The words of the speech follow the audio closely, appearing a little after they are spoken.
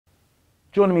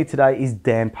Joining me today is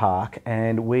Dan Park,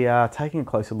 and we are taking a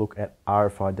closer look at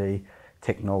RFID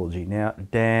technology. Now,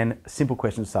 Dan, simple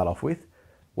question to start off with.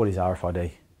 What is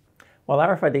RFID? Well,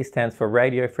 RFID stands for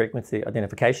radio frequency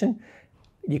identification.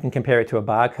 You can compare it to a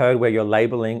barcode where you're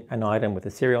labeling an item with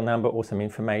a serial number or some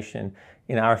information.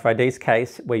 In RFID's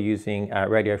case, we're using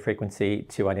radio frequency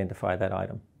to identify that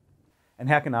item. And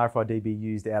how can RFID be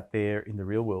used out there in the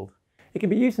real world? It can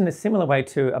be used in a similar way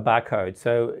to a barcode.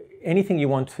 So anything you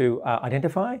want to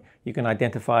identify, you can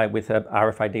identify with a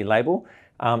RFID label.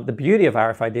 The beauty of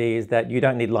RFID is that you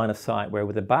don't need line of sight, where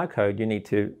with a barcode, you need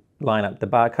to line up the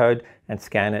barcode and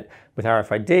scan it. With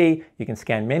RFID, you can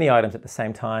scan many items at the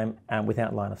same time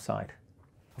without line of sight.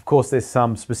 Of course, there's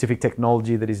some specific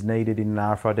technology that is needed in an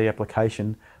RFID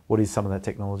application. What is some of that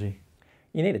technology?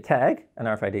 You need a tag, an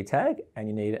RFID tag, and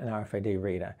you need an RFID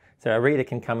reader. So a reader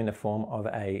can come in the form of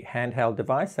a handheld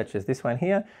device, such as this one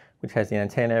here, which has the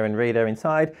antenna and reader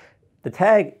inside. The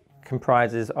tag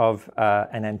comprises of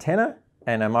an antenna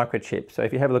and a microchip. So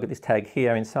if you have a look at this tag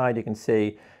here inside, you can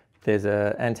see there's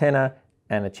an antenna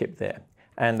and a chip there.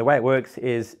 And the way it works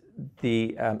is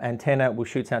the antenna will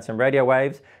shoot out some radio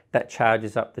waves that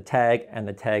charges up the tag, and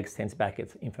the tag sends back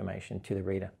its information to the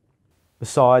reader.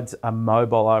 Besides a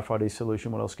mobile RFID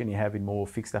solution, what else can you have in more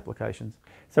fixed applications?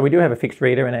 So we do have a fixed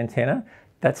reader and antenna.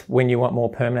 That's when you want more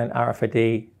permanent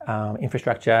RFID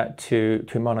infrastructure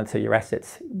to monitor your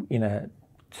assets in a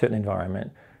certain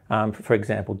environment. For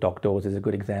example, dock doors is a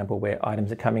good example where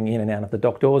items are coming in and out of the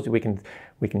dock doors. We can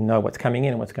know what's coming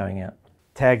in and what's going out.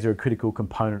 Tags are a critical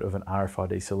component of an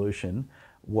RFID solution.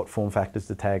 What form factors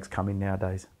do tags come in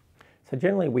nowadays? So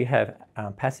generally we have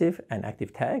passive and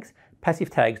active tags.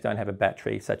 Passive tags don't have a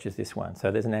battery such as this one.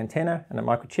 So there's an antenna and a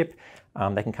microchip.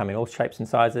 They can come in all shapes and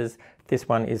sizes. This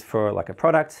one is for like a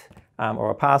product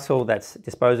or a parcel that's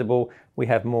disposable. We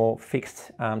have more fixed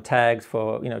tags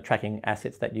for tracking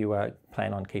assets that you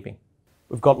plan on keeping.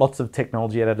 We've got lots of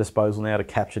technology at our disposal now to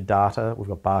capture data. We've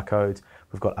got barcodes,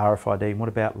 we've got RFID. And what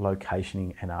about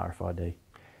locationing and RFID?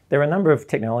 There are a number of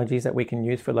technologies that we can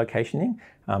use for locationing,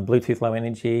 Bluetooth Low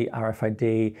Energy,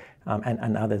 RFID,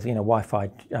 and others, Wi-Fi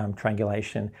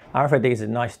triangulation. RFID is a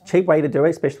nice, cheap way to do it,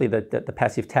 especially the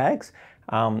passive tags.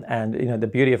 And the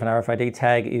beauty of an RFID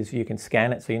tag is you can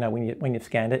scan it, so you know when you've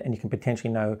scanned it, and you can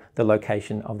potentially know the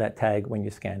location of that tag when you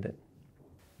scanned it.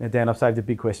 Now, Dan, I've saved a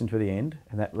big question for the end,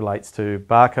 and that relates to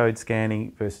barcode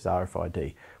scanning versus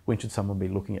RFID. When should someone be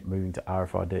looking at moving to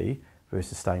RFID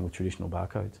versus staying with traditional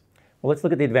barcodes? Well, let's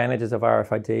look at the advantages of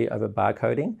RFID over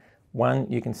barcoding.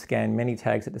 One, you can scan many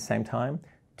tags at the same time.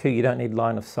 Two, you don't need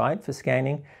line of sight for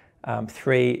scanning.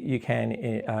 Three, you can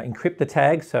encrypt the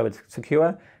tags so it's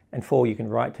secure. And four, you can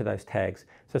write to those tags.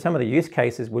 So some of the use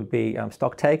cases would be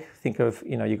stock take. Think of,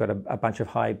 you've got a bunch of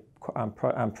high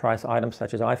price items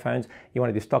such as iPhones. You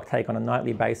want to do stock take on a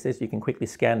nightly basis. You can quickly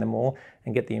scan them all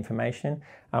and get the information.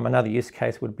 Another use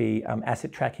case would be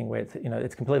asset tracking, where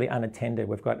it's completely unattended.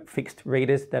 We've got fixed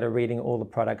readers that are reading all the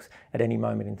products at any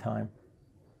moment in time.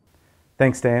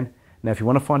 Thanks, Dan. Now, if you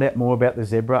want to find out more about the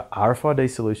Zebra RFID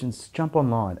solutions, jump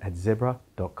online at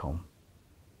zebra.com.